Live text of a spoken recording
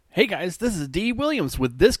Hey guys, this is D. Williams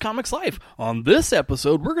with This Comics Life. On this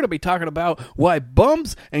episode, we're going to be talking about why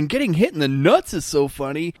bumps and getting hit in the nuts is so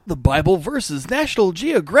funny, the Bible versus National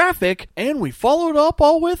Geographic, and we followed up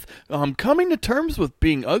all with coming to terms with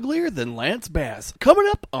being uglier than Lance Bass. Coming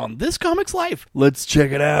up on This Comics Life. Let's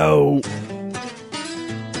check it out.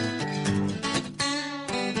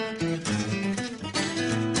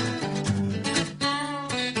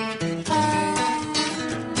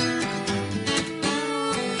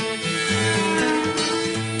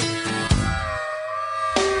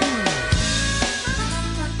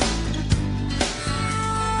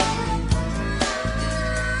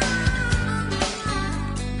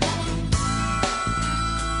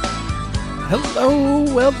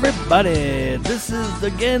 Hello, everybody. This is,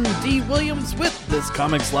 again, D. Williams with This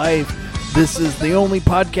Comics Life. This is the only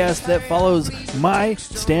podcast that follows my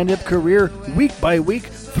stand-up career week by week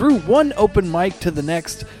through one open mic to the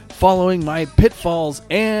next, following my pitfalls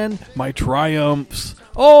and my triumphs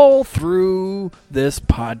all through this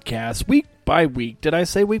podcast, week by week. Did I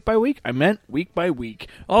say week by week? I meant week by week.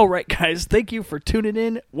 All right, guys, thank you for tuning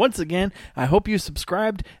in once again. I hope you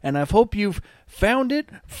subscribed, and I hope you've found it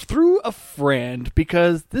through a friend,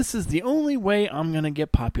 because this is the only way I'm going to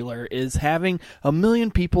get popular, is having 1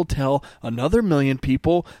 million people tell another 1 million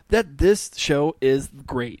people that this show is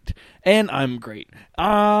great. And I'm great.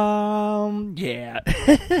 Yeah.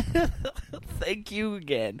 Thank you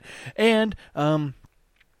again. And,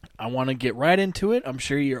 I want to get right into it. I'm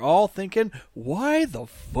sure you're all thinking, why the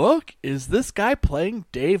fuck is this guy playing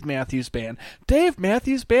Dave Matthews Band? Dave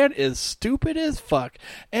Matthews Band is stupid as fuck,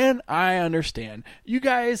 and I understand. You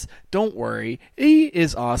guys, don't worry. He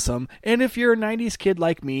is awesome, and if you're a 90s kid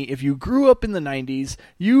like me, if you grew up in the 90s,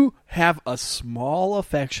 you have a small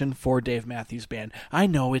affection for Dave Matthews Band. I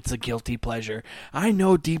know it's a guilty pleasure. I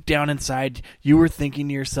know deep down inside you were thinking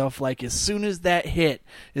to yourself, like, as soon as that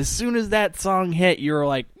song hit, you were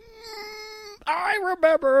like, I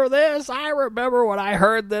remember this. I remember when I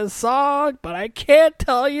heard this song, but I can't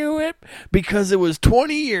tell you it because it was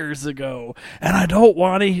 20 years ago, and I don't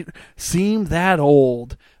want to seem that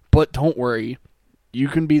old. But don't worry, you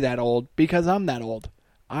can be that old because I'm that old.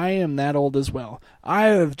 I am that old as well. I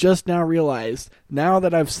have just now realized, now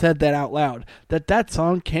that I've said that out loud, that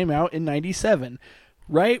song came out in 97,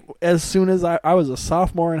 right as soon as I was a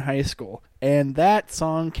sophomore in high school, and that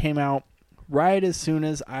song came out right as soon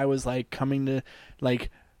as I was, like, coming to, like,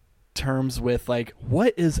 terms with, like,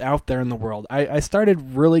 what is out there in the world. I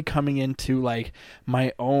started really coming into, like,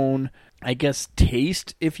 my own, I guess,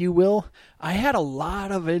 taste, if you will. I had a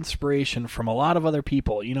lot of inspiration from a lot of other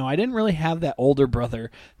people. You know, I didn't really have that older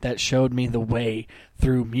brother that showed me the way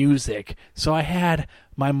through music. So I had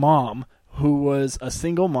my mom, who was a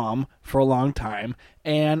single mom for a long time,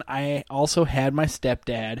 and I also had my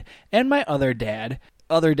stepdad and my other dad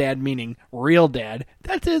meaning real dad.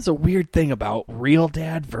 That is a weird thing about real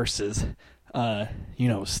dad versus,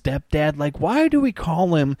 stepdad. Like, why do we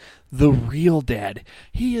call him the real dad?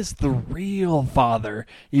 He is the real father,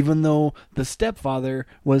 even though the stepfather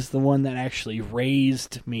was the one that actually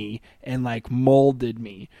raised me and, like, molded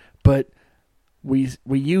me. But we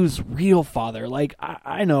use real father. Like,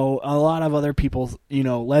 I know a lot of other people,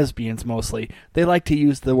 lesbians mostly, they like to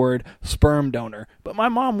use the word sperm donor. But my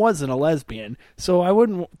mom wasn't a lesbian, so I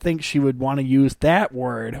wouldn't think she would want to use that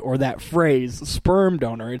word or that phrase, sperm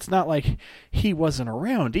donor. It's not like he wasn't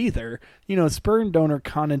around either. Sperm donor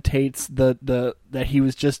connotates that he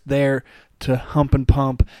was just there to hump and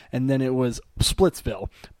pump, and then it was Splitsville.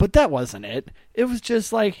 But that wasn't it. It was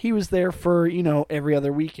just like he was there for, every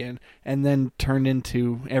other weekend, and then turned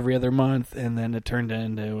into every other month, and then it turned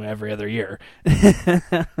into every other year.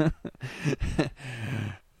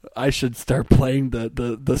 I should start playing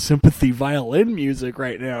the sympathy violin music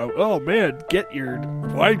right now. Oh man, get your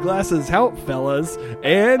wine glasses out, fellas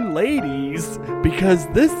and ladies, because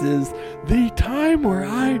this is the time where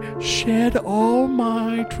I shed all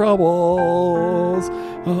my troubles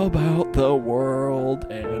about the world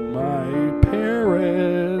and my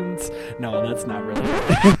parents. No, that's not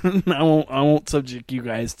really. I won't subject you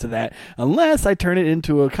guys to that unless I turn it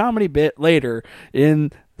into a comedy bit later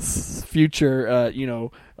in future,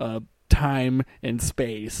 time and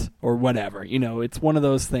space or whatever. It's one of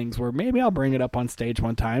those things where maybe I'll bring it up on stage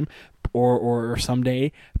one time or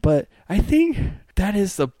someday. But I think that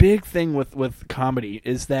is the big thing with comedy,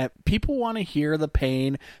 is that people want to hear the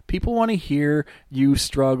pain. People want to hear you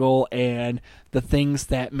struggle and the things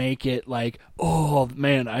that make it like, oh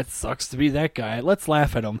man, it sucks to be that guy. Let's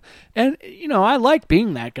laugh at him. And, I like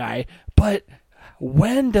being that guy, but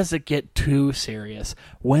when does it get too serious?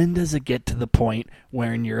 When does it get to the point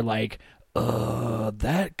where you're like,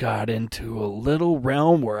 that got into a little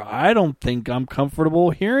realm where I don't think I'm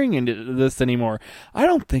comfortable hearing into this anymore. I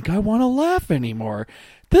don't think I want to laugh anymore.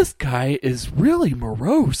 This guy is really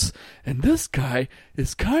morose, and this guy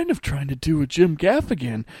is kind of trying to do a Jim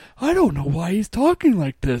Gaffigan. I don't know why he's talking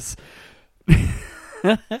like this.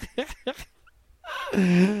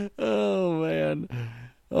 Oh, man.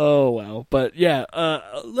 Oh, well. But, yeah,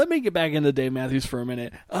 let me get back into Dave Matthews for a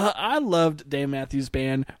minute. I loved Dave Matthews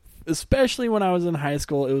Band, especially when I was in high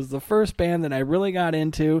school. It was the first band that I really got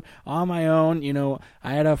into on my own. You know,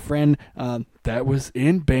 I had a friend that was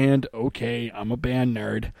in band. Okay, I'm a band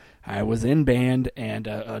nerd. I was in band, and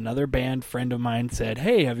another band friend of mine said,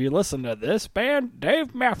 "Hey, have you listened to this band?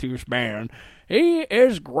 Dave Matthews Band. He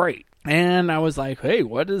is great." And I was like, "Hey,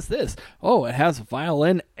 what is this? Oh, it has a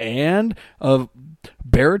violin and a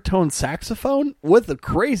baritone saxophone with a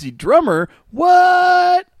crazy drummer.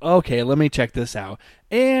 What? Okay, let me check this out."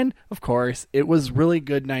 And, of course, it was really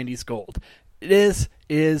good 90s gold. This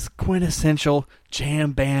is quintessential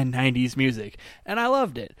jam band 90s music, and I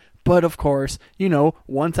loved it. But, of course, you know,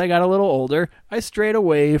 once I got a little older, I strayed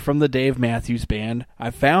away from the Dave Matthews Band.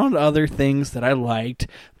 I found other things that I liked.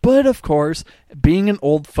 But, of course, being an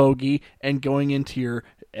old fogey and going into your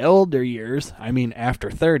elder years, I mean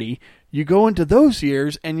after 30, you go into those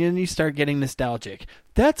years and then you start getting nostalgic.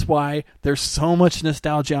 That's why there's so much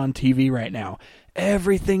nostalgia on TV right now.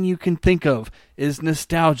 Everything you can think of is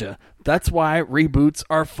nostalgia. That's why reboots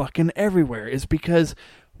are fucking everywhere, is because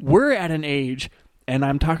we're at an age, and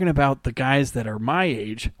I'm talking about the guys that are my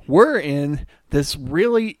age, we're in this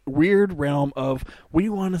really weird realm of we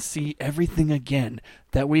want to see everything again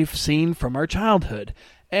that we've seen from our childhood.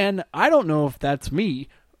 And I don't know if that's me,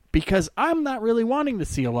 because I'm not really wanting to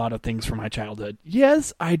see a lot of things from my childhood.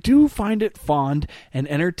 Yes, I do find it fond and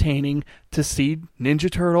entertaining to see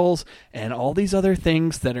Ninja Turtles and all these other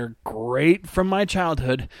things that are great from my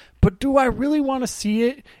childhood, but do I really want to see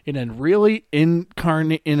it in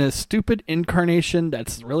a stupid incarnation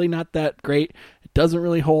that's really not that great? It doesn't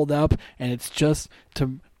really hold up, and it's just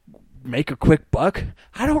to make a quick buck?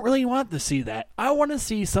 I don't really want to see that. I want to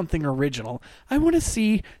see something original. I want to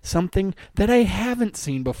see something that I haven't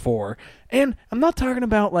seen before. And I'm not talking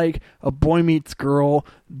about like a boy meets girl,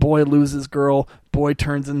 boy loses girl, boy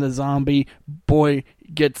turns into zombie, boy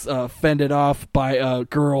gets fended off by a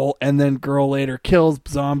girl, and then girl later kills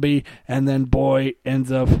zombie, and then boy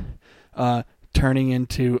ends up turning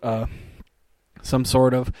into some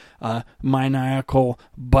sort of maniacal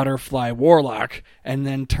butterfly warlock, and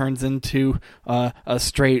then turns into a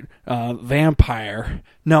straight vampire.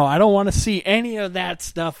 No, I don't want to see any of that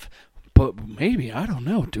stuff. But maybe, I don't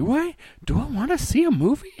know, do I? Do I want to see a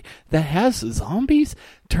movie that has zombies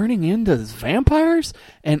turning into vampires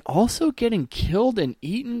and also getting killed and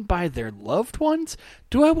eaten by their loved ones?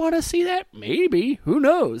 Do I want to see that? Maybe. Who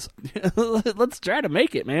knows? Let's try to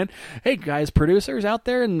make it, man. Hey, guys, producers out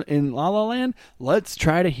there in La La Land, let's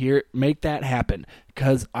try to make that happen.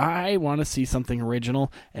 Because I want to see something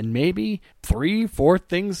original, and maybe 3-4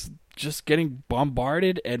 things just getting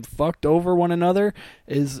bombarded and fucked over one another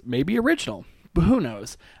is maybe original. But who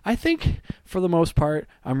knows? I think, for the most part,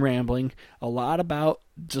 I'm rambling a lot about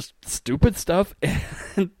just stupid stuff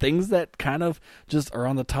and things that kind of just are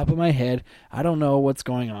on the top of my head. I don't know what's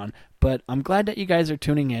going on, but I'm glad that you guys are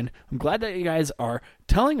tuning in. I'm glad that you guys are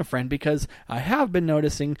telling a friend, because I have been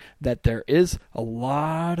noticing that there is a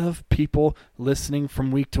lot of people listening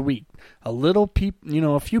from week to week.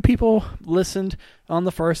 A few people listened on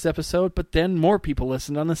the first episode, but then more people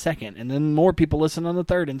listened on the second, and then more people listened on the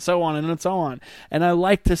third, and so on and so on. And I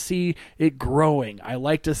like to see it growing. I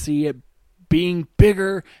like to see it being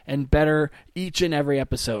bigger and better each and every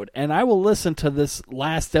episode. And I will listen to this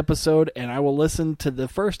last episode, and I will listen to the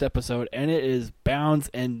first episode, and it is bounds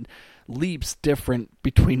and leaps different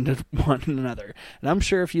between one another. And I'm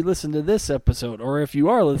sure if you listen to this episode, or if you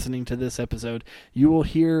are listening to this episode, you will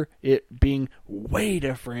hear it being way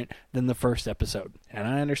different than the first episode. And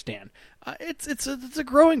I understand. It's a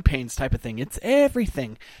growing pains type of thing. It's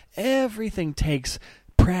everything. Everything takes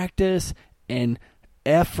practice and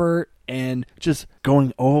effort and just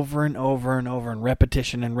going over and over and over and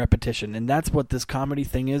repetition. And that's what this comedy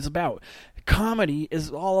thing is about. Comedy is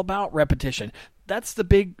all about repetition. That's the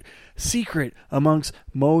big secret amongst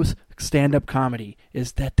most stand-up comedy,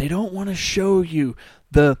 is that they don't want to show you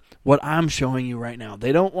what I'm showing you right now.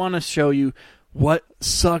 They don't want to show you what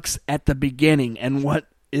sucks at the beginning and what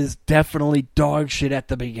is definitely dog shit at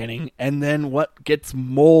the beginning, and then what gets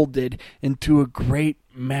molded into a great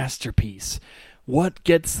masterpiece. What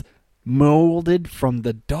gets molded from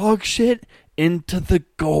the dog shit into the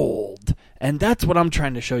gold. And that's what I'm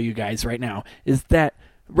trying to show you guys right now, is that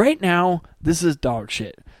right now, this is dog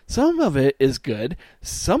shit. Some of it is good.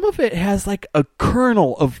 Some of it has like a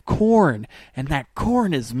kernel of corn, and that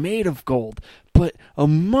corn is made of gold. But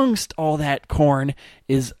amongst all that corn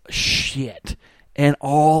is shit. And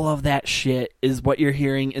all of that shit is what you're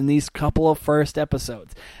hearing in these couple of first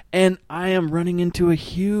episodes. And I am running into a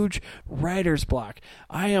huge writer's block.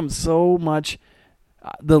 I am so much...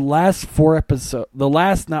 the last four open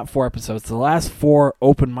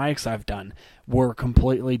mics I've done were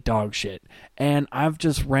completely dog shit. And I've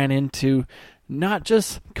just ran into not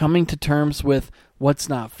just coming to terms with what's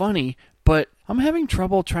not funny, but I'm having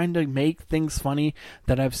trouble trying to make things funny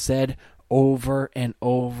that I've said over and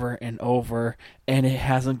over and over, and it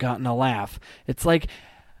hasn't gotten a laugh. It's like,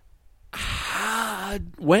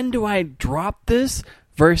 when do I drop this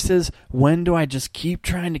versus when do I just keep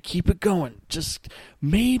trying to keep it going? Just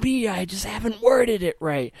maybe I just haven't worded it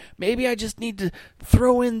right. Maybe I just need to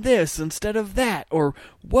throw in this instead of that or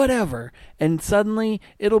whatever, and suddenly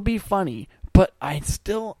it'll be funny. But I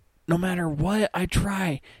still, no matter what I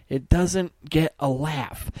try, it doesn't get a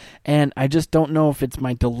laugh. And I just don't know if it's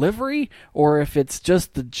my delivery or if it's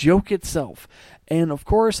just the joke itself. And of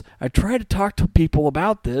course, I try to talk to people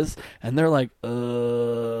about this, and they're like,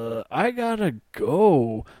 I gotta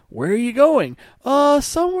go. Where are you going?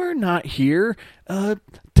 Somewhere not here.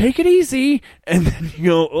 Take it easy. And then you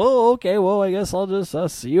go, oh, okay, well, I guess I'll just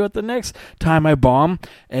see you at the next time I bomb.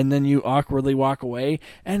 And then you awkwardly walk away.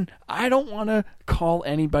 And I don't want to call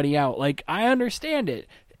anybody out. Like, I understand it.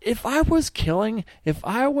 If I was telling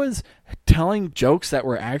jokes that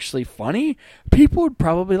were actually funny, people would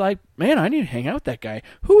probably like, man, I need to hang out with that guy.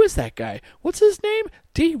 Who is that guy? What's his name?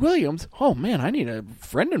 D. Williams. Oh, man, I need a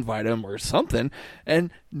friend invite him or something. And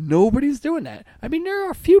nobody's doing that. I mean, there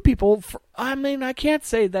are a few people. I can't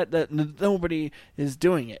say that nobody is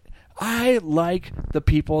doing it. I like the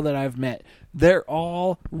people that I've met. They're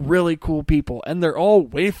all really cool people, and they're all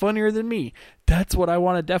way funnier than me. That's what I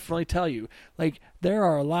want to definitely tell you. Like, there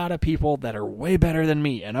are a lot of people that are way better than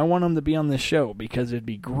me, and I want them to be on this show because it'd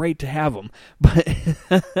be great to have them. But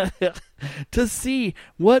to see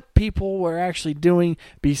what people were actually doing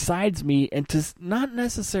besides me, and to not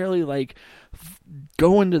necessarily like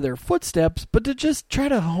go into their footsteps, but to just try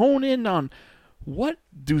to hone in on what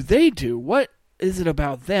do they do? What is it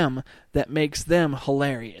about them that makes them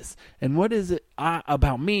hilarious? And what is it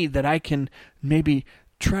about me that I can maybe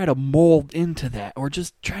try to mold into that, or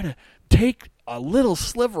just try to take a little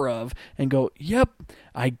sliver of and go, yep,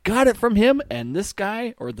 I got it from him, and this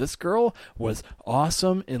guy or this girl was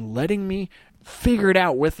awesome in letting me figure it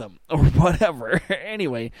out with them, or whatever.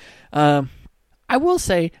 Anyway, I will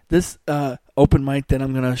say this open mic that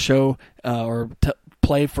I'm going to show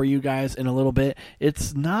play for you guys in a little bit,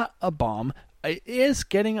 it's not a bomb. It is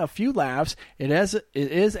getting a few laughs. It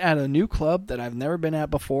is at a new club that I've never been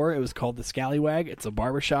at before. It was called the Scallywag. It's a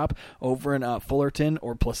barbershop over in Fullerton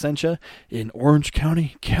or Placentia in Orange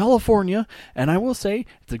County, California. And I will say,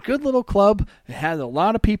 it's a good little club. It has a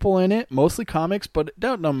lot of people in it, mostly comics, but it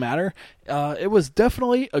don't matter. It was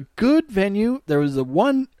definitely a good venue. There was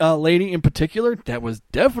one lady in particular that was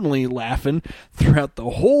definitely laughing throughout the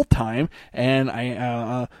whole time. And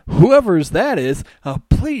whoever's that is,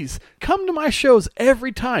 please come to my shows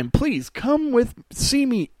every time. Please see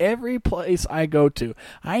me every place I go to.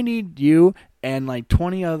 I need you and like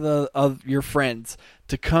 20 of your friends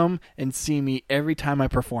to come and see me every time I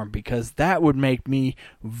perform, because that would make me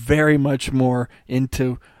very much more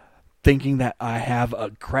into thinking that I have a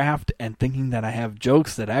craft and thinking that I have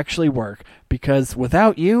jokes that actually work. Because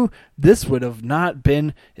without you, this would have not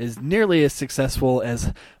been as nearly as successful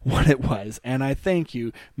as what it was. And I thank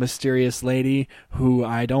you, mysterious lady who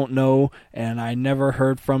I don't know and I never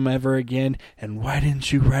heard from ever again. And why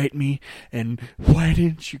didn't you write me? And why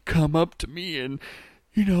didn't you come up to me and,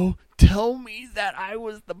 tell me that I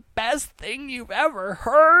was the best thing you've ever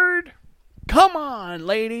heard? Come on,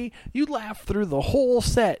 lady. You laughed through the whole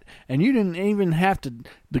set, and you didn't even have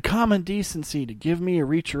the common decency to give me a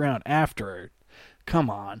reach around after. Come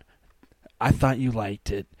on. I thought you liked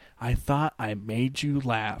it. I thought I made you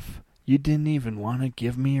laugh. You didn't even want to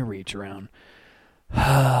give me a reach around.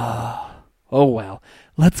 Oh, well.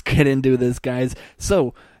 Let's get into this, guys.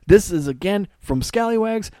 So, this is again from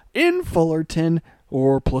Scallywags in Fullerton,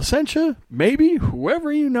 or Placentia, maybe,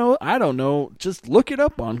 whoever you know, I don't know. Just look it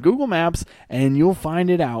up on Google Maps and you'll find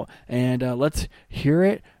it out. And let's hear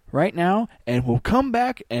it right now, and we'll come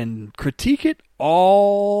back and critique it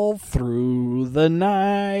all through the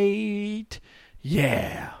night.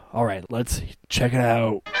 Yeah. All right, let's check it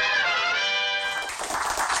out.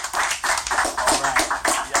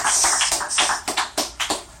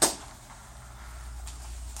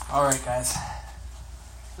 All right, guys.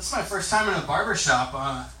 This is my first time in a barber shop.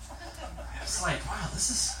 It's like, wow, this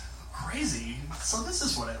is crazy. So this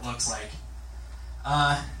is what it looks like.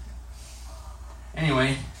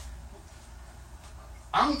 Anyway,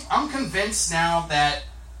 I'm convinced now that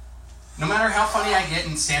no matter how funny I get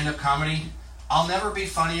in stand-up comedy, I'll never be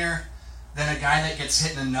funnier than a guy that gets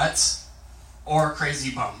hit in the nuts or a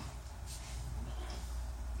crazy bum.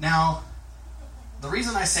 Now, the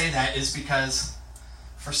reason I say that is because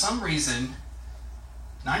for some reason,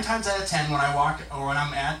 9 times out of 10 when I walk or when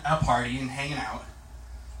I'm at a party and hanging out,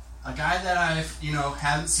 a guy that I've,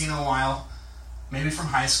 haven't seen in a while, maybe from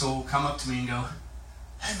high school, will come up to me and go,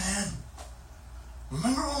 "Hey man,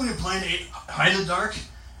 remember when we were playing hide in the dark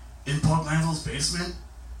in Paul Glanville's basement?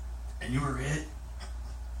 And you were it?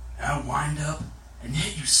 And I wind up and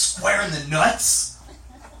hit you square in the nuts?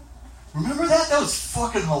 Remember that? That was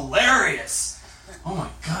fucking hilarious. Oh my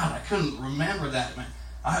god, I couldn't remember that, man.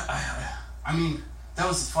 I mean, that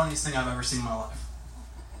was the funniest thing I've ever seen in my life.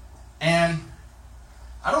 And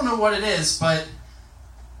I don't know what it is, but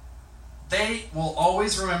they will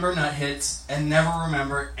always remember nut hits and never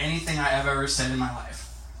remember anything I have ever said in my life.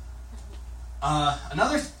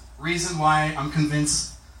 Another reason why I'm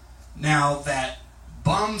convinced now that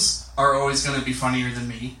bums are always going to be funnier than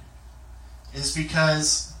me is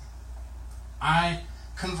because I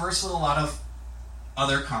converse with a lot of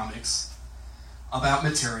other comics about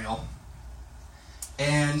material,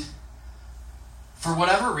 and for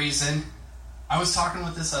whatever reason, I was talking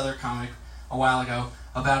with this other comic a while ago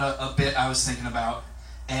about a bit I was thinking about,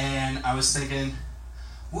 and I was thinking,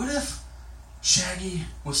 what if Shaggy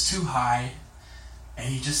was too high and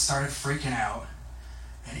he just started freaking out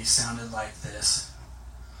and he sounded like this?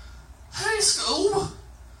 "Hey Scoob,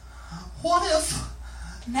 what if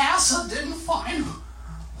NASA didn't find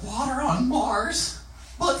water on Mars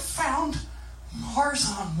but found Mars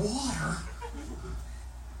on water?"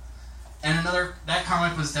 And that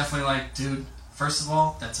comic was definitely like, dude, first of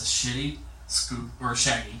all, that's a shitty Scoob or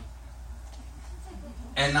Shaggy.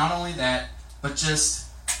 And not only that, but just,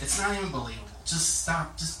 it's not even believable. Just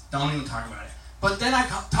stop, just don't even talk about it. But then I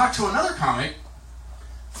talked to another comic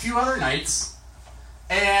a few other nights,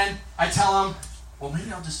 and I tell him, well,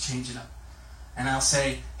 maybe I'll just change it up. And I'll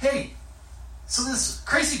say, hey, so this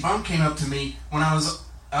crazy bum came up to me when I was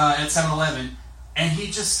at 7-Eleven, and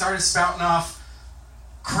he just started spouting off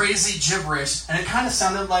crazy gibberish, and it kind of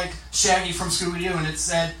sounded like Shaggy from Scooby-Doo, and it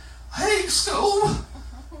said, "Hey Scoob,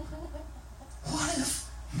 what if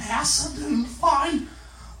NASA didn't find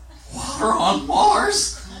water on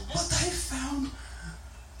Mars, but they found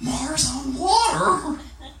Mars on water?"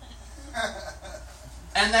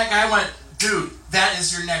 And that guy went, "Dude, that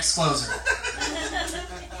is your next closer.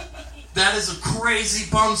 That is a crazy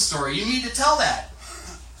bum story. You need to tell that."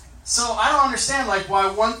 So I don't understand why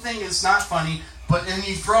one thing is not funny, but then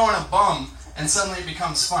you throw in a bum and suddenly it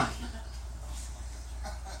becomes funny.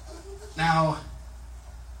 Now,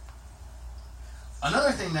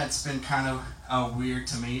 another thing that's been kind of weird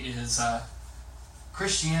to me is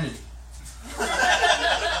Christianity.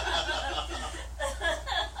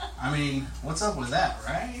 I mean, what's up with that,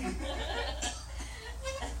 right?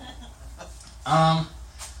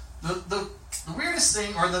 The weirdest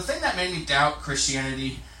thing, or the thing that made me doubt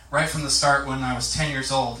Christianity right from the start when I was 10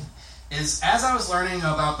 years old, is as I was learning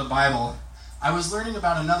about the Bible, I was learning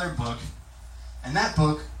about another book, and that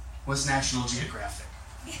book was National Geographic.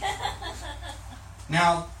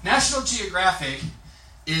 Now, National Geographic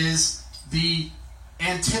is the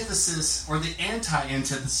antithesis, or the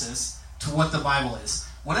anti-antithesis, to what the Bible is.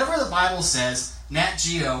 Whatever the Bible says, Nat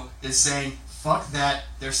Geo is saying, fuck that,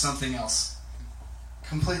 there's something else.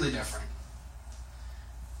 Completely different.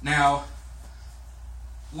 Now,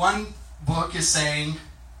 one book is saying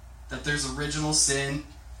that there's original sin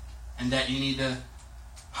and that you need to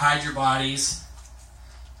hide your bodies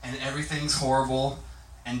and everything's horrible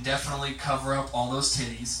and definitely cover up all those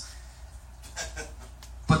titties.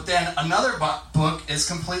 But then another book is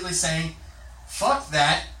completely saying, fuck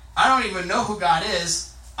that, I don't even know who God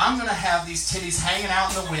is, I'm going to have these titties hanging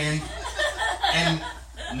out in the wind and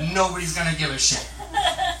nobody's going to give a shit.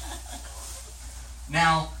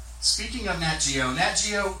 Now, speaking of Nat Geo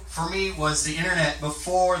for me was the internet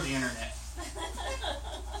before the internet.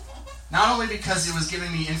 Not only because it was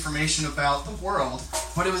giving me information about the world,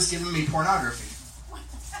 but it was giving me pornography.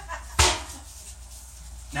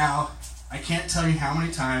 Now, I can't tell you how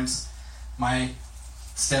many times my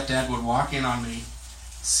stepdad would walk in on me,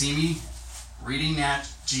 see me reading Nat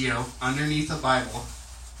Geo underneath a Bible,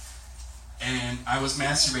 and I was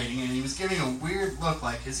masturbating, and he was giving a weird look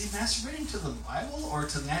like, is he masturbating to the Bible or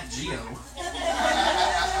to Nat Geo?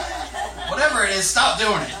 Whatever it is, stop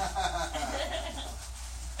doing it.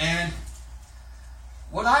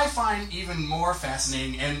 find even more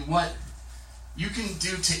fascinating, and what you can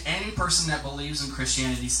do to any person that believes in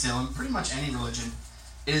Christianity still, and pretty much any religion,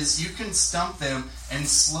 is you can stump them and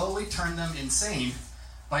slowly turn them insane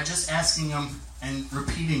by just asking them and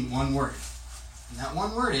repeating one word. And that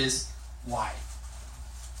one word is, why?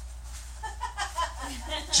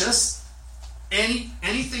 Just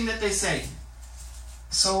anything that they say.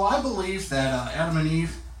 So I believe that Adam and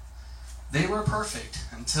Eve, they were perfect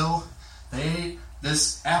until they ate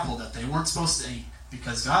this apple that they weren't supposed to eat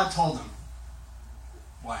because God told them.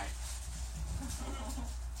 Why?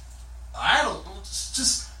 I don't,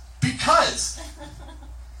 just because.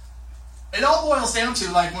 It all boils down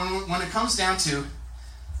to, like, when it comes down to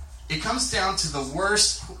the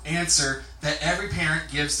worst answer that every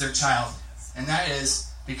parent gives their child, and that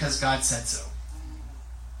is because God said so.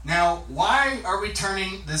 Now, why are we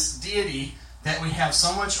turning this deity that we have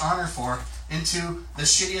so much honor for into the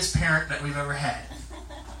shittiest parent that we've ever had?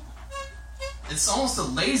 It's almost the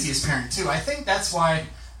laziest parent, too. I think that's why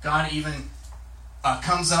God even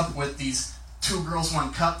comes up with these 2 girls,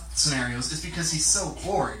 1 cup scenarios, is because he's so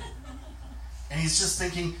bored. And he's just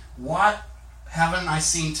thinking, what haven't I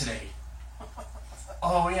seen today?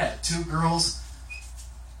 Oh yeah, 2 girls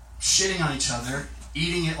shitting on each other,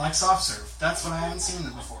 eating it like soft serve. That's what I haven't seen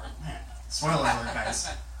before. Man, spoiler alert, guys.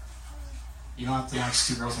 You don't have to watch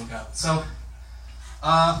 2 girls, 1 cup. So,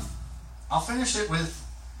 I'll finish it with,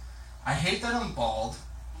 I hate that I'm bald.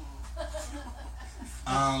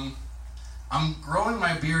 I'm growing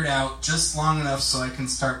my beard out just long enough so I can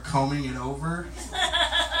start combing it over.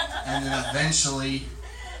 And then eventually,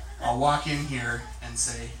 I'll walk in here and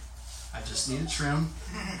say, I just need a trim.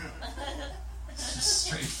 It's just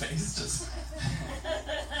straight face, just.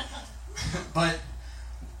 But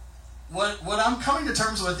what I'm coming to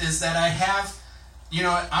terms with is that I have,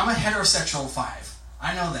 I'm a heterosexual 5.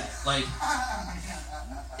 I know that. Like,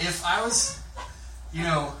 if I was,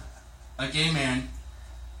 a gay man,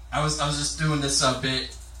 I was just doing this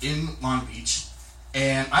bit in Long Beach,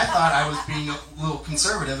 and I thought I was being a little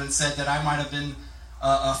conservative and said that I might have been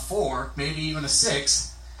a 4, maybe even a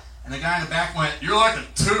 6, and the guy in the back went, "You're like a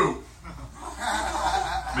 2,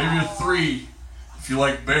 maybe a 3 if you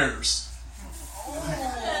like bears."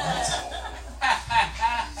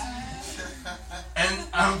 And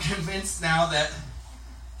I'm convinced now that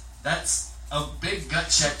that's a big gut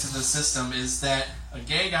check to the system, is that a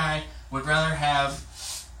gay guy would rather have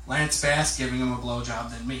Lance Bass giving him a blowjob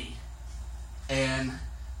than me. And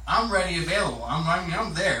I'm ready, available.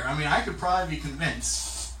 I'm there. I mean, I could probably be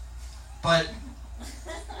convinced. But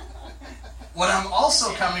what I'm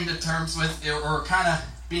also coming to terms with, or kind of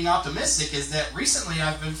being optimistic, is that recently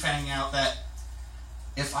I've been finding out that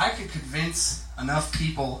if I could convince enough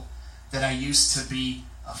people that I used to be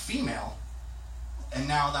a female, and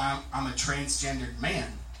now that I'm a transgendered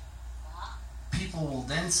man, people will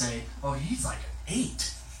then say, "Oh, he's like an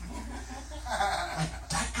 8. Like,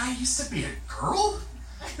 that guy used to be a girl?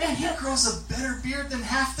 Man, he grows a better beard than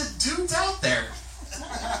half the dudes out there."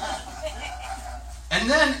 And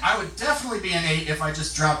then I would definitely be an 8 if I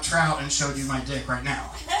just dropped trout and showed you my dick right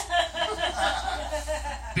now.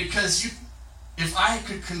 Because if I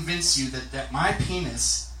could convince you that my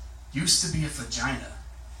penis used to be a vagina,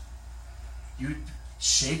 you'd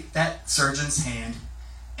shake that surgeon's hand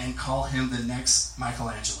and call him the next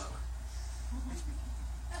Michelangelo.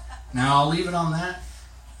 Now, I'll leave it on that.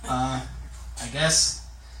 I guess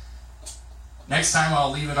next time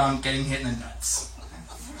I'll leave it on getting hit in the nuts.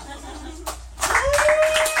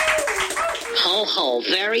 Ho ho,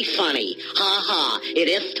 very funny. Ha ha, it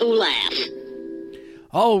is to laugh.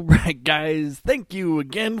 All right, guys, thank you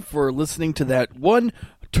again for listening to that one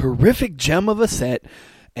terrific gem of a set.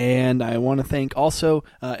 And I want to thank also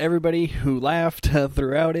everybody who laughed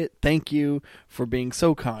throughout it. Thank you for being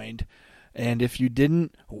so kind. And if you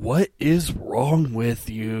didn't, what is wrong with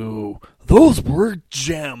you? Those were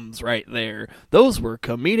gems right there. Those were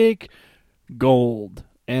comedic gold.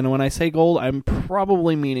 And when I say gold, I'm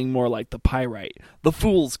probably meaning more like the pyrite, the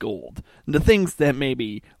fool's gold, the things that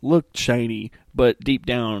maybe look shiny, but deep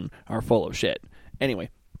down are full of shit. Anyway,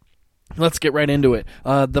 let's get right into it.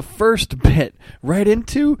 The first bit, right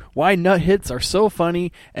into why nut hits are so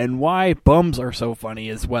funny and why bums are so funny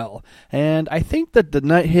as well. And I think that the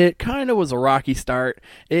nut hit kind of was a rocky start.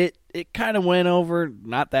 It kind of went over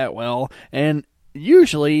not that well. And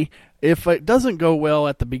usually, if it doesn't go well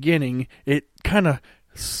at the beginning, it kind of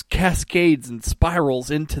cascades and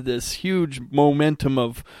spirals into this huge momentum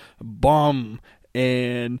of bomb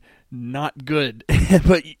and not good.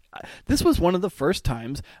 But this was one of the first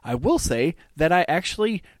times, I will say, that I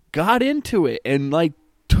actually got into it and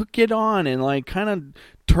took it on and like kind of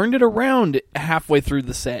turned it around halfway through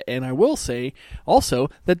the set. And I will say also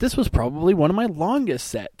that this was probably one of my longest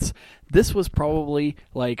sets. This was probably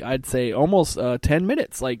like, I'd say almost 10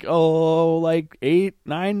 minutes, like 8,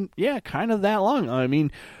 9, yeah, kind of that long. I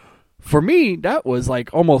mean, for me, that was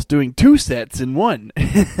like almost doing 2 sets in one.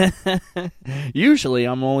 Usually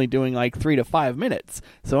I'm only doing like 3 to 5 minutes.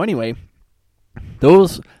 So anyway,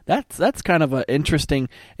 that's kind of an interesting,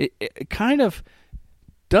 it kind of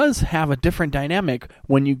does have a different dynamic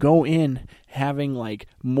when you go in having like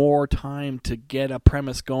more time to get a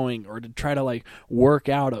premise going or to try to like work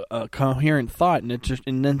out a coherent thought, and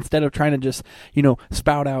and instead of trying to just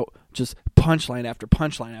spout out just punchline after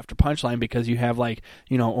punchline after punchline because you have like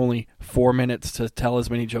only 4 minutes to tell as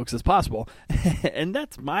many jokes as possible. And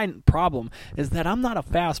that's my problem, is that I'm not a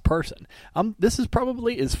fast person. This is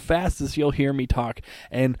probably as fast as you'll hear me talk,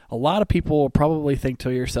 and a lot of people will probably think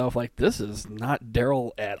to yourself like, this is not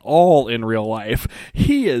Daryl at all in real life.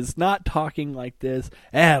 He is not talking like this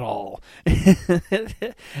at all.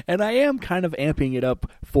 And I am kind of amping it up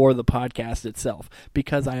for the podcast itself,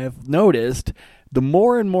 because I have noticed the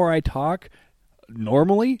more and more I talk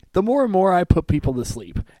normally, the more and more I put people to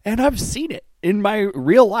sleep. And I've seen it in my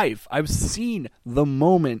real life. I've seen the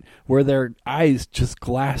moment where their eyes just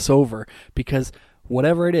glass over because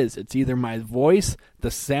whatever it is, it's either my voice,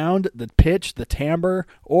 the sound, the pitch, the timbre,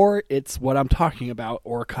 or it's what I'm talking about,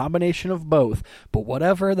 or a combination of both. But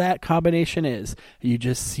whatever that combination is, you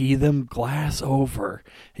just see them glass over,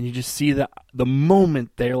 and you just see the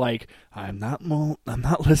moment they're like, I'm not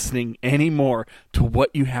listening anymore to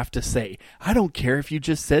what you have to say. I don't care if you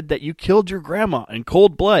just said that you killed your grandma in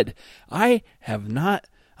cold blood. I have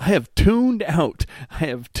tuned out. I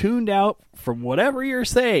have tuned out from whatever you're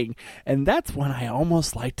saying. And that's when I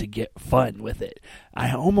almost like to get fun with it.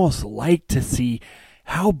 I almost like to see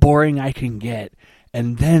how boring I can get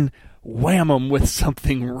and then wham them with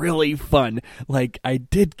something really fun, like I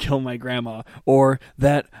did kill my grandma, or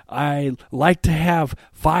that I like to have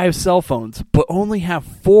 5 cell phones but only have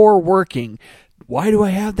 4 working. Why do I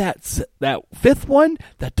have that 5th one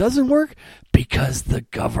that doesn't work? Because the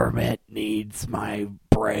government needs my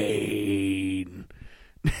brain.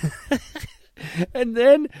 And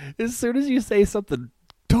then as soon as you say something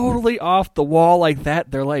totally off the wall like that,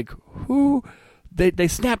 they're like, who? They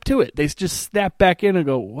snap to it. They just snap back in and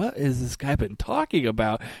go, what is this guy been talking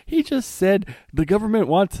about? He just said the government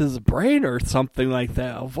wants his brain or something like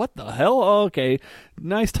that. What the hell? Oh, okay.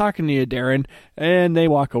 Nice talking to you, Darren. And they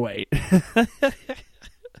walk away.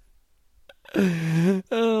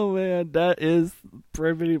 Oh man, that is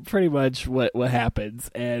pretty much what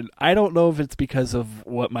happens. And I don't know if it's because of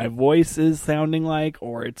what my voice is sounding like,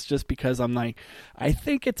 or it's just because I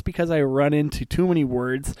think it's because I run into too many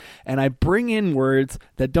words and I bring in words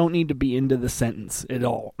that don't need to be into the sentence at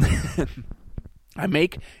all. I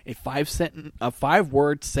make a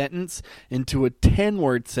 5-word sentence into a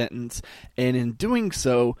 10-word sentence, and in doing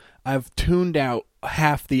so, I've tuned out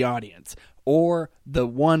half the audience, or the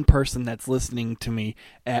one person that's listening to me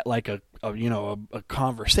at like a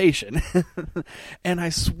conversation. And I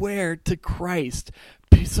swear to Christ,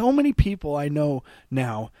 so many people I know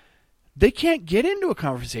now, they can't get into a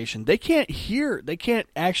conversation. They can't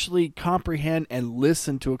actually comprehend and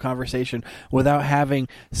listen to a conversation without having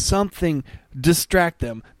something distract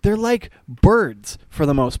them. They're like birds for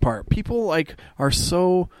the most part. People like are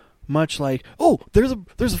so much like, oh, there's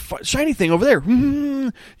a shiny thing over there.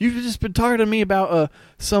 You've just been talking to me about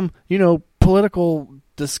some political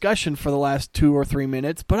discussion for the last 2 or 3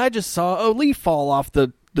 minutes, but I just saw a leaf fall off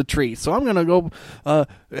the tree, so I'm gonna go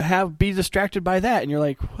be distracted by that. And you're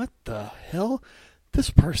like, what the hell? This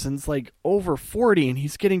person's like over 40 and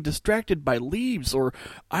he's getting distracted by leaves or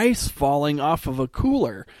ice falling off of a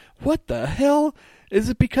cooler. What the hell? Is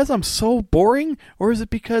it because I'm so boring, or is it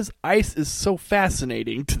because ice is so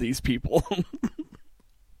fascinating to these people?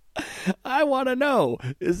 I want to know.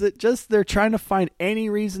 Is it just they're trying to find any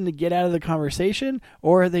reason to get out of the conversation,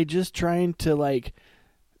 or are they just trying to like,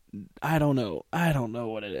 I don't know. I don't know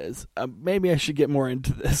what it is. Maybe I should get more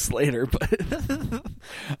into this later, but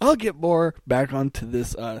I'll get more back onto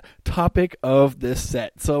this topic of this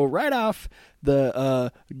set. So right off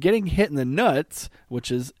the getting hit in the nuts,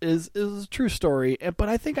 which is a true story, but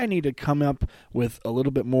I think I need to come up with a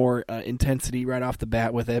little bit more intensity right off the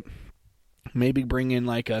bat with it. Maybe bring in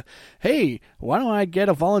like hey, why don't I get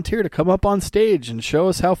a volunteer to come up on stage and show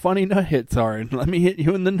us how funny nut hits are and let me hit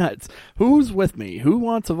you in the nuts. Who's with me? Who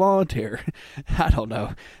wants a volunteer? I don't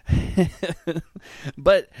know.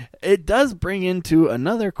 But it does bring into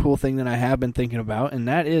another cool thing that I have been thinking about, and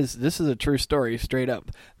that is, this is a true story straight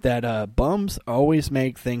up, that bums always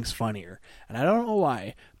make things funnier. And I don't know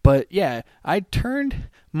why, but yeah, I turned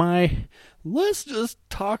let's just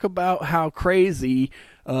talk about how crazy,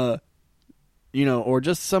 or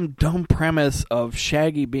just some dumb premise of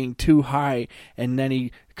Shaggy being too high, and then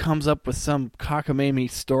he comes up with some cockamamie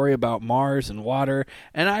story about Mars and water.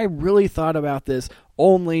 And I really thought about this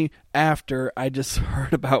only after I just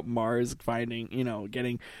heard about Mars finding,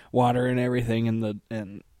 getting water and everything,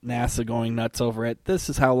 and NASA going nuts over it. This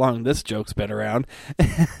is how long this joke's been around.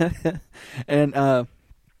 And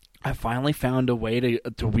I finally found a way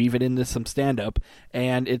to weave it into some stand-up,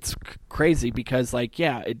 and it's crazy because,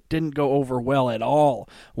 it didn't go over well at all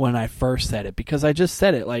when I first said it, because I just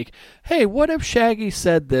said it like, hey, what if Shaggy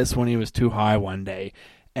said this when he was too high one day?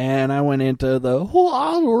 And I went into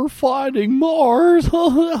we're finding Mars.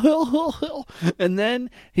 And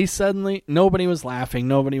then nobody was laughing.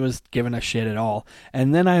 Nobody was giving a shit at all.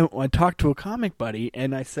 And then I talked to a comic buddy,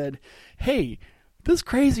 and I said, hey, this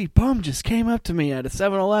crazy bum just came up to me at a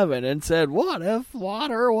 7-Eleven and said, what if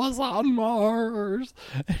water was on Mars?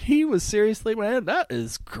 And he was seriously, man, that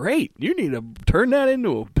is great. You need to turn that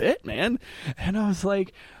into a bit, man. And I was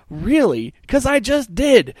like, really? Because I just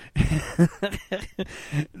did.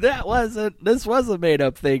 This was a made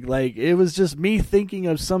up thing. Like, it was just me thinking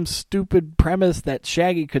of some stupid premise that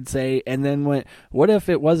Shaggy could say, and then went, what if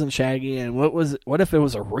it wasn't Shaggy, and what if it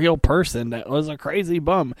was a real person that was a crazy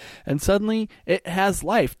bum? And suddenly it has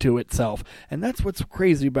life to itself. And that's what's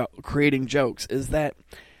crazy about creating jokes, is that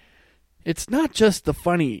it's not just the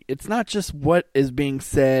funny. It's not just what is being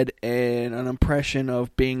said and an impression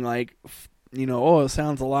of being like, it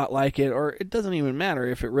sounds a lot like it, or it doesn't even matter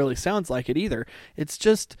if it really sounds like it either. It's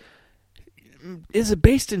just, is it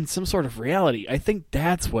based in some sort of reality? I think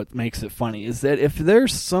that's what makes it funny, is that if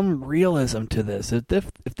there's some realism to this,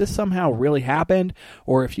 if this somehow really happened,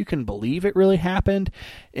 or if you can believe it really happened,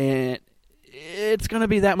 and it's going to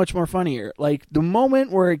be that much more funnier. Like, the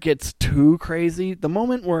moment where it gets too crazy, the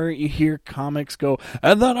moment where you hear comics go,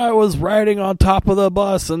 and then I was riding on top of the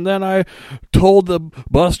bus, and then I told the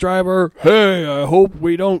bus driver, hey, I hope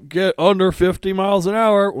we don't get under 50 miles an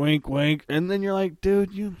hour, wink, wink. And then you're like,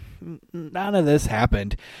 dude, none of this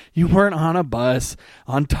happened. You weren't on a bus,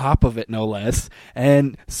 on top of it, no less,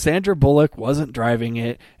 and Sandra Bullock wasn't driving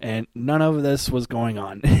it, and none of this was going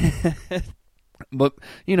on. But,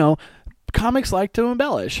 comics like to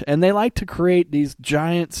embellish, and they like to create these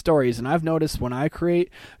giant stories. And I've noticed when I create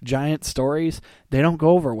giant stories, they don't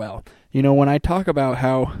go over well. When I talk about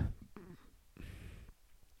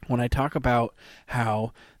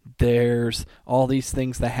how there's all these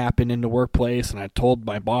things that happen in the workplace, and I told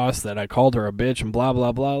my boss that I called her a bitch and blah,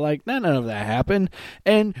 blah, blah, like, none of that happened.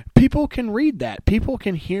 And people can read that. People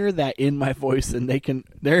can hear that in my voice, and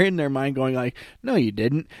they're in their mind going like, no, you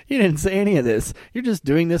didn't. You didn't say any of this. You're just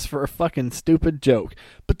doing this for a fucking stupid joke.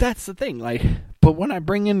 But that's the thing, but when I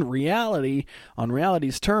bring in reality on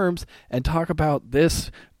reality's terms and talk about this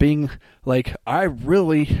being like, I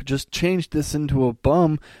really just changed this into a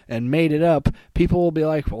bum and made it up, people will be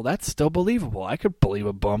like, well, that's still believable. I could believe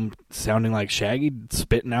a bum sounding like Shaggy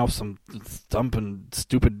spitting out some thumping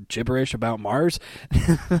stupid gibberish about Mars.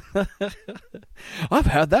 I've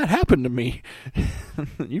had that happen to me.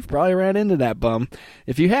 You've probably ran into that bum.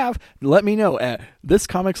 If you have, let me know at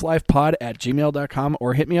thiscomicslifepod@gmail.com,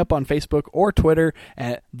 or hit me up on Facebook or Twitter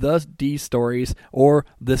at the D Stories or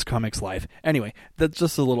This Comics Life. Anyway, that's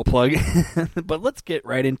just a little plug. But let's get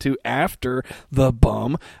right into after the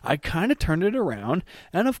bum. I kind of turned it around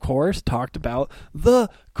and, of course, talked about the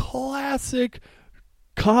classic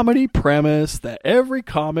comedy premise that every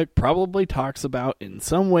comic probably talks about in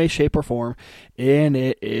some way, shape, or form, and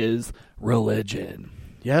it is religion.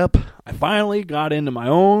 Yep, I finally got into my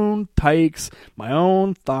own takes, my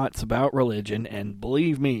own thoughts about religion, and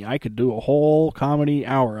believe me, I could do a whole comedy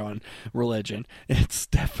hour on religion. It's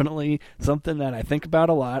definitely something that I think about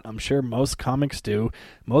a lot. I'm sure most comics do.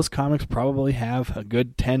 Most comics probably have a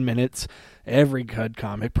good 10 minutes. Every good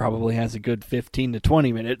comic probably has a good 15 to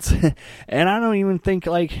 20 minutes. And I don't even think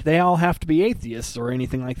they all have to be atheists or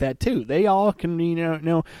anything like that too. They all can,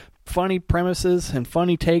 funny premises and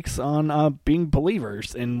funny takes on being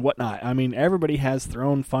believers and whatnot. I mean, everybody has their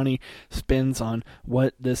own funny spins on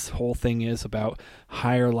what this whole thing is about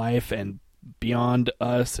higher life and beyond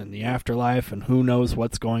us and the afterlife, and who knows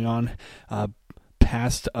what's going on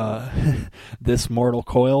past this mortal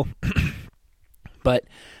coil. But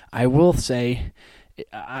I will say,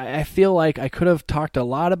 I feel like I could have talked a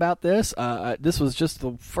lot about this. This was just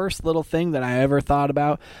the first little thing that I ever thought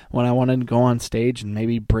about when I wanted to go on stage and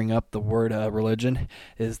maybe bring up the word religion,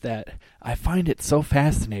 is that I find it so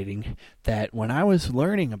fascinating that when I was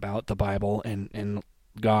learning about the Bible and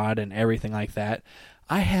God and everything like that,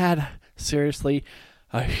 I had, seriously,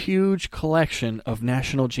 a huge collection of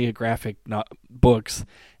National Geographic books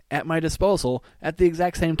at my disposal at the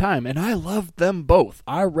exact same time, and I loved them both.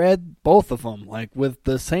 I read both of them, like, with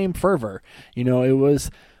the same fervor. You know, it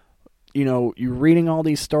was, you know, you're reading all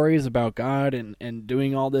these stories about God and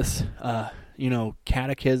doing all this,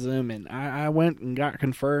 catechism, and I went and got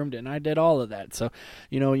confirmed, and I did all of that. So,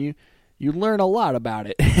 you know, you learn a lot about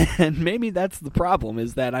it. And maybe that's the problem,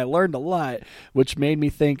 is that I learned a lot, which made me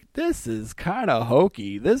think, this is kind of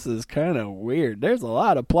hokey. This is kind of weird. There's a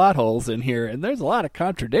lot of plot holes in here, and there's a lot of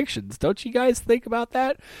contradictions. Don't you guys think about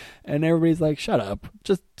that? And everybody's like, shut up.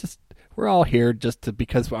 Just we're all here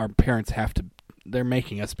because our parents have to. They're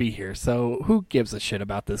making us be here. So who gives a shit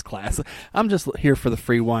about this class? I'm just here for the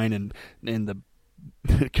free wine and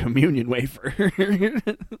the communion wafer.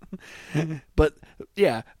 But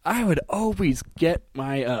yeah, I would always get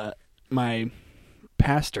my my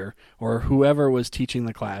pastor or whoever was teaching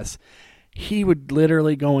the class, he would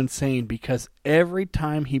literally go insane, because every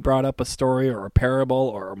time he brought up a story or a parable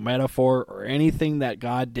or a metaphor or anything that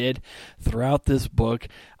God did throughout this book,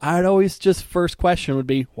 I'd always just, first question would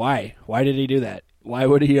be, why did he do that? Why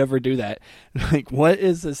would he ever do that? Like, what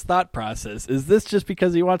is his thought process? Is this just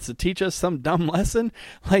because he wants to teach us some dumb lesson?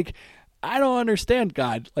 Like, I don't understand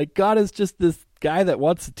God. Like, God is just this guy that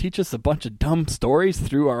wants to teach us a bunch of dumb stories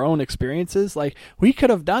through our own experiences. Like, we could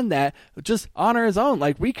have done that just on our own.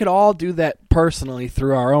 Like, we could all do that personally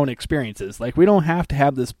through our own experiences. Like, we don't have to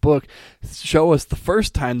have this book show us the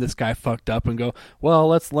first time this guy fucked up and go, well,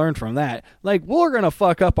 let's learn from that. Like, we're going to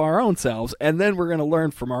fuck up our own selves, and then we're going to learn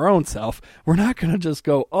from our own self. We're not going to just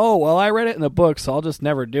go, oh, well, I read it in the book, so I'll just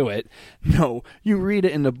never do it. No, you read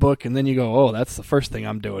it in the book, and then you go, oh, that's the first thing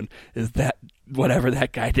I'm doing, is that whatever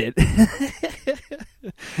that guy did.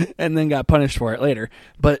 And then got punished for it later.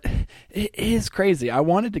 But it is crazy. I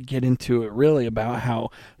wanted to get into it really about how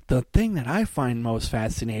the thing that I find most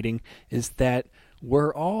fascinating is that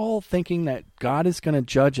we're all thinking that God is going to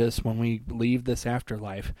judge us when we leave this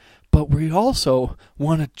afterlife, but we also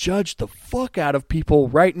want to judge the fuck out of people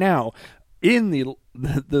right now in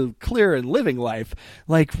the clear and living life.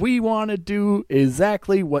 Like, we want to do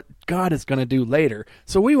exactly what God is going to do later.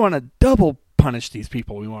 So we want to double punish these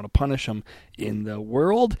people. We want to punish them in the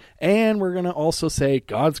world, and we're going to also say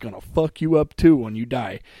God's going to fuck you up too when you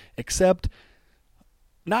die. Except,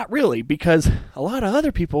 not really, because a lot of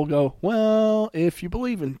other people go, well, if you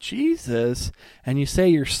believe in Jesus and you say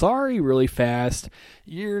you're sorry really fast,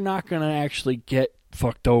 you're not going to actually get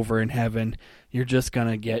fucked over in heaven. You're just going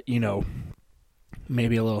to get,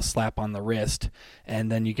 maybe a little slap on the wrist, and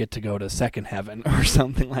then you get to go to second heaven or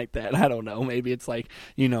something like that. I don't know. Maybe it's like,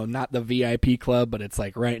 not the VIP club, but it's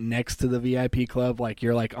like right next to the VIP club. Like,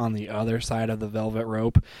 you're like on the other side of the velvet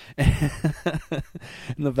rope. And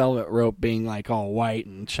the velvet rope being like all white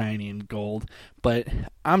and shiny and gold. But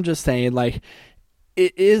I'm just saying, like,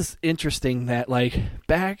 it is interesting that, like,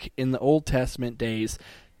 back in the Old Testament days,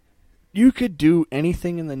 you could do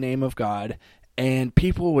anything in the name of God, and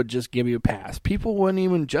people would just give you a pass. People wouldn't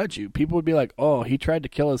even judge you. People would be like, oh, he tried to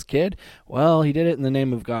kill his kid? Well, he did it in the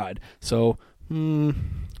name of God. So, we'll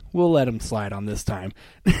let him slide on this time.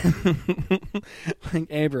 Like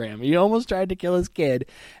Abraham, he almost tried to kill his kid,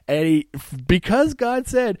 and because God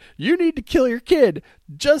said, you need to kill your kid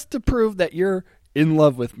just to prove that you're in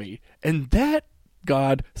love with me. And that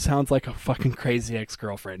God sounds like a fucking crazy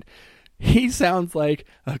ex-girlfriend. He sounds like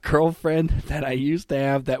a girlfriend that I used to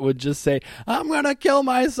have that would just say, I'm going to kill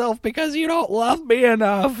myself because you don't love me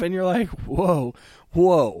enough. And you're like, whoa.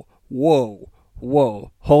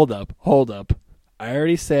 Hold up. I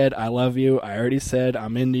already said I love you. I already said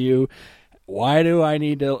I'm into you. Why do I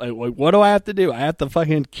need to, what do I have to do? I have to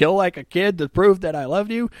fucking kill like a kid to prove that I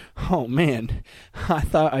love you? Oh, man. I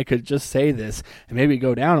thought I could just say this and maybe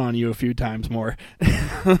go down on you a few times more.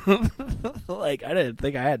 Like, I didn't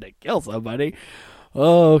think I had to kill somebody.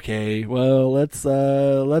 Okay, well, let's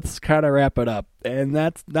kind of wrap it up. And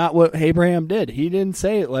that's not what Abraham did. He didn't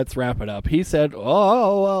say, let's wrap it up. He said,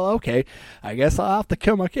 oh, well, okay, I guess I'll have to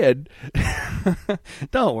kill my kid.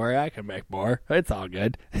 Don't worry, I can make more. It's all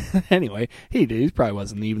good. Anyway, he probably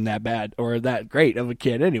wasn't even that bad or that great of a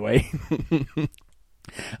kid anyway.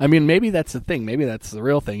 I mean, maybe that's the thing. Maybe that's the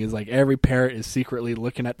real thing, is like every parent is secretly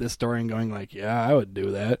looking at this story and going like, yeah, I would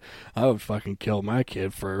do that. I would fucking kill my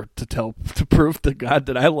kid to prove to God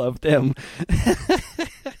that I loved him.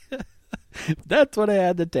 That's what I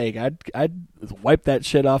had to take. I'd wipe that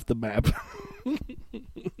shit off the map.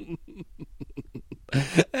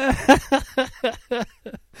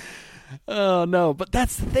 Oh no, but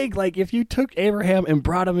that's the thing. Like, if you took Abraham and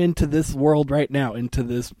brought him into this world right now, into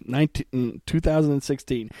this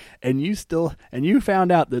 2016, and you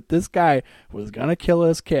found out that this guy was gonna kill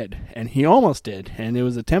his kid, and he almost did, and it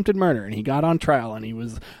was attempted murder, and he got on trial, and he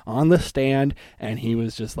was on the stand, and he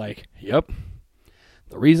was just like, "Yep,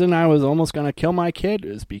 the reason I was almost gonna kill my kid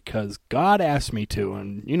is because God asked me to,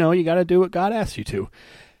 and you got to do what God asks you to."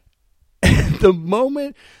 The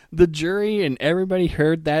moment the jury and everybody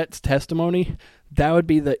heard that testimony, that would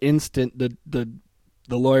be the instant the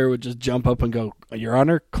lawyer would just jump up and go, "Your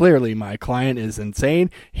Honor, clearly my client is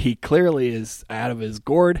insane. He clearly is out of his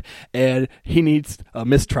gourd, and he needs a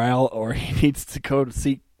mistrial, or he needs to go to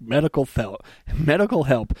seek medical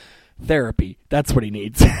help. Therapy. That's what he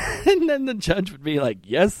needs." And then the judge would be like,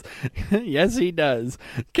 "Yes, yes, he does.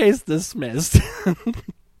 Case dismissed."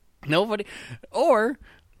 Nobody, or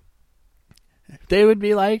they would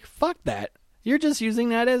be like, "Fuck that. You're just using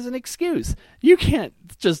that as an excuse. You can't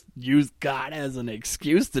just use God as an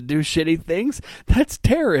excuse to do shitty things. That's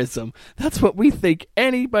terrorism. That's what we think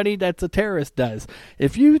anybody that's a terrorist does.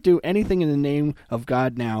 If you do anything in the name of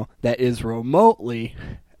God now that is remotely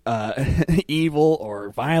evil or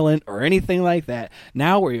violent or anything like that,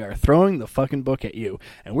 now we are throwing the fucking book at you,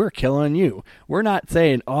 and we're killing you. We're not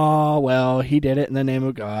saying, oh, well, he did it in the name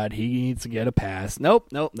of God, he needs to get a pass. Nope.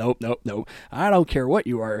 I don't care what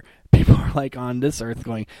you are. People are like on this earth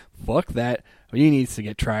going, fuck that. He needs to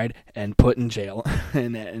get tried and put in jail.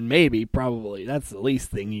 and maybe, probably, that's the least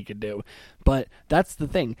thing you could do. But that's the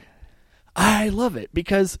thing. I love it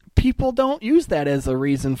because people don't use that as a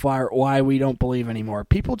reason for why we don't believe anymore.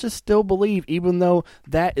 People just still believe, even though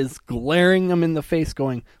that is glaring them in the face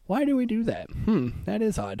going, why do we do that? That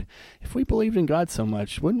is odd. If we believed in God so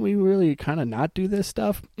much, wouldn't we really kind of not do this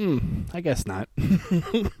stuff? I guess not.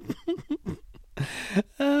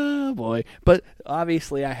 Oh boy. But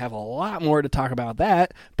obviously I have a lot more to talk about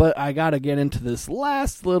that, but I got to get into this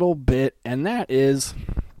last little bit, and that is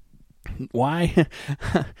why.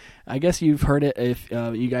 I guess you've heard it if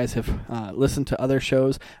you guys have listened to other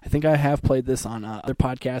shows. I think I have played this on other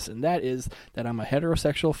podcasts, and that is that I'm a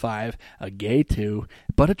heterosexual 5, a gay 2,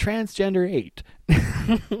 but a transgender 8.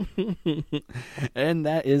 And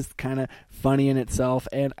that is kind of funny in itself,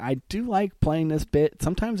 and I do like playing this bit.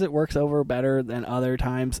 Sometimes it works over better than other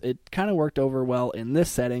times. It kind of worked over well in this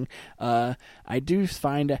setting. I do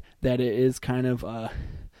find that it is kind of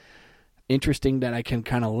interesting that I can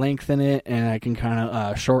kind of lengthen it and I can kind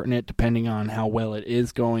of shorten it depending on how well it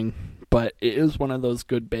is going. But it is one of those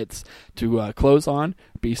good bits to close on,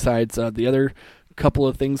 besides the other couple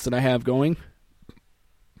of things that I have going.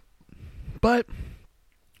 But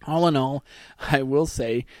all in all, I will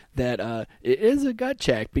say that it is a gut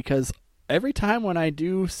check, because every time when I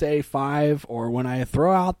do say 5 or when I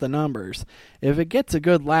throw out the numbers, if it gets a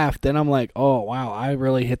good laugh, then I'm like, oh wow, I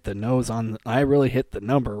really hit the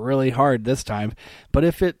number really hard this time. But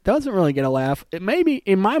if it doesn't really get a laugh, it maybe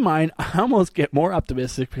in my mind I almost get more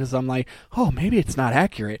optimistic, because I'm like, oh, maybe it's not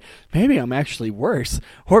accurate. Maybe I'm actually worse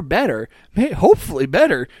or better. Hopefully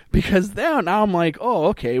better, because now I'm like, oh,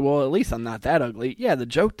 okay, well, at least I'm not that ugly. Yeah, the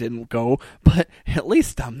joke didn't go, but at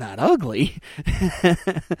least I'm not ugly.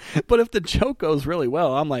 But if the joke goes really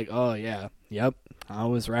well, I'm like, oh yeah, yep, I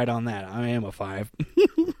was right on that. I am a 5.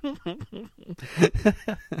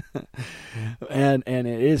 and it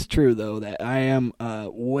is true though that I am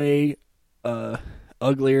way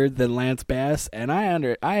uglier than Lance Bass, and I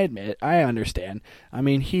admit, I understand. I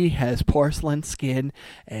mean, he has porcelain skin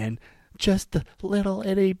and just a little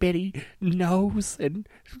itty bitty nose and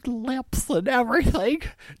lips and everything.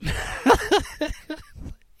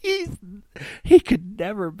 He could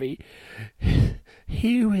never be.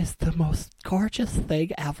 He is the most gorgeous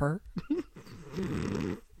thing ever.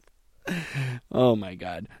 Oh my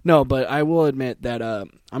God. No, but I will admit that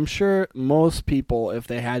I'm sure most people, if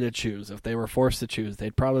they had to choose, if they were forced to choose,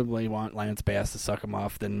 they'd probably want Lance Bass to suck him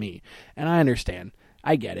off than me. And I understand.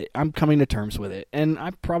 I get it. I'm coming to terms with it. And I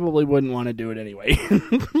probably wouldn't want to do it anyway.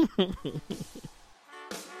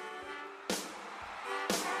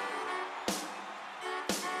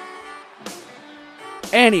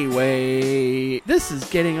 Anyway, this is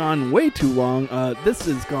getting on way too long. This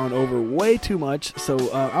has gone over way too much, so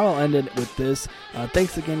I'll end it with this.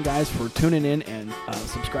 Thanks again, guys, for tuning in and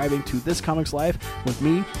subscribing to This Comics Life with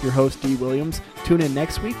me, your host, D. Williams. Tune in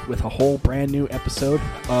next week with a whole brand new episode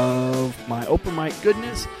of my open mic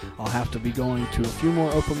goodness. I'll have to be going to a few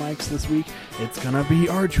more open mics this week. It's going to be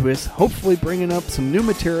arduous, hopefully bringing up some new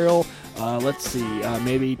material. Let's see,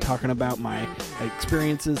 maybe talking about my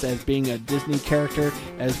experiences as being a Disney character,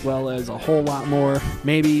 as well as a whole lot more.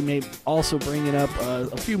 Maybe also bringing up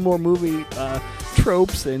a few more movie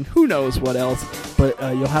tropes and who knows what else. But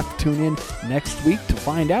you'll have to tune in next week to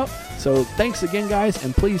find out. So thanks again, guys,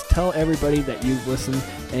 and please tell everybody that you've listened.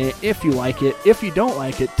 And if you like it, if you don't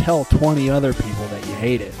like it, tell 20 other people that you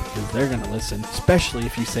hate it, because they're going to listen, especially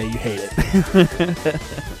if you say you hate it.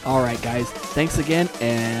 All right, guys, thanks again,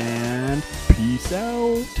 and peace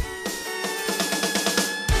out.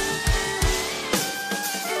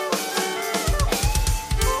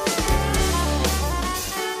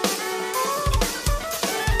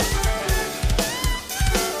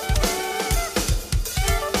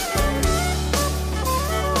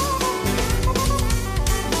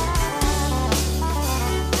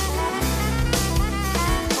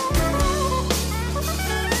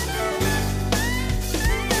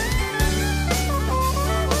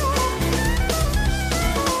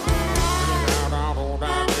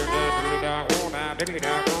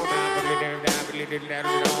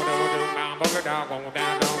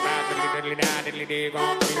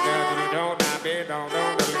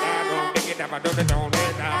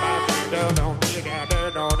 Don't